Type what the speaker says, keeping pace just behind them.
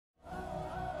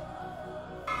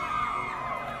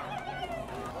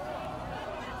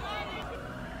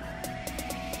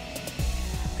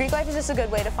Greek life is just a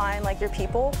good way to find like your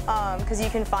people, because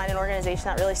you can find an organization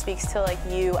that really speaks to like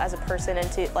you as a person,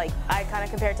 and to like, I kind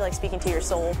of compare it to like speaking to your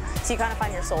soul. So you kind of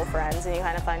find your soul friends, and you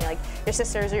kind of find like your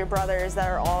sisters or your brothers that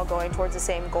are all going towards the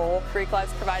same goal. Greek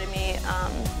life's provided me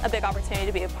a big opportunity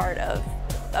to be a part of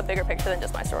a bigger picture than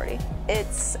just my sorority.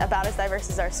 It's about as diverse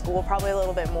as our school, probably a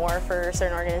little bit more for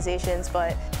certain organizations,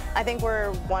 but I think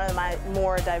we're one of my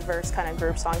more diverse kind of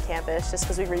groups on campus, just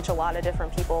because we reach a lot of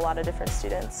different people, a lot of different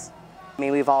students. I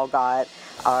mean, we've all got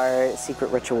our secret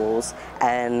rituals,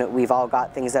 and we've all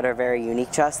got things that are very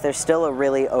unique to us. There's still a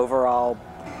really overall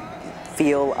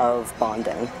feel of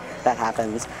bonding that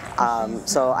happens.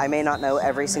 So I may not know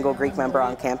every single Greek member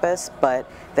on campus, but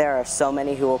there are so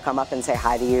many who will come up and say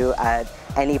hi to you at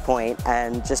any point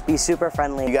and just be super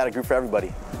friendly. You got a group for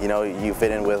everybody. You know, you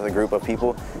fit in with a group of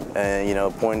people, and you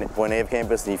know, point A of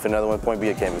campus, and you fit another one, point B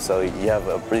of campus. So you have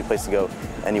a pretty place to go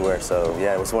anywhere. So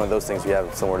yeah, it's one of those things. We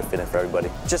have somewhere to fit in for everybody.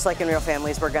 Just like in real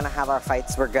families, we're gonna have our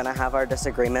fights, we're gonna have our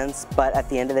disagreements, but at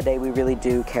the end of the day, we really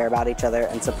do care about each other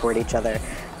and support each other,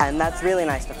 and that's really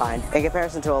nice to find. In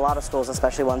comparison to a lot of schools,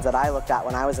 especially ones that I looked at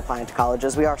when I was applying to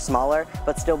colleges, we are smaller,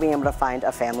 but still being able to find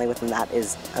a family within that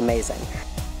is amazing.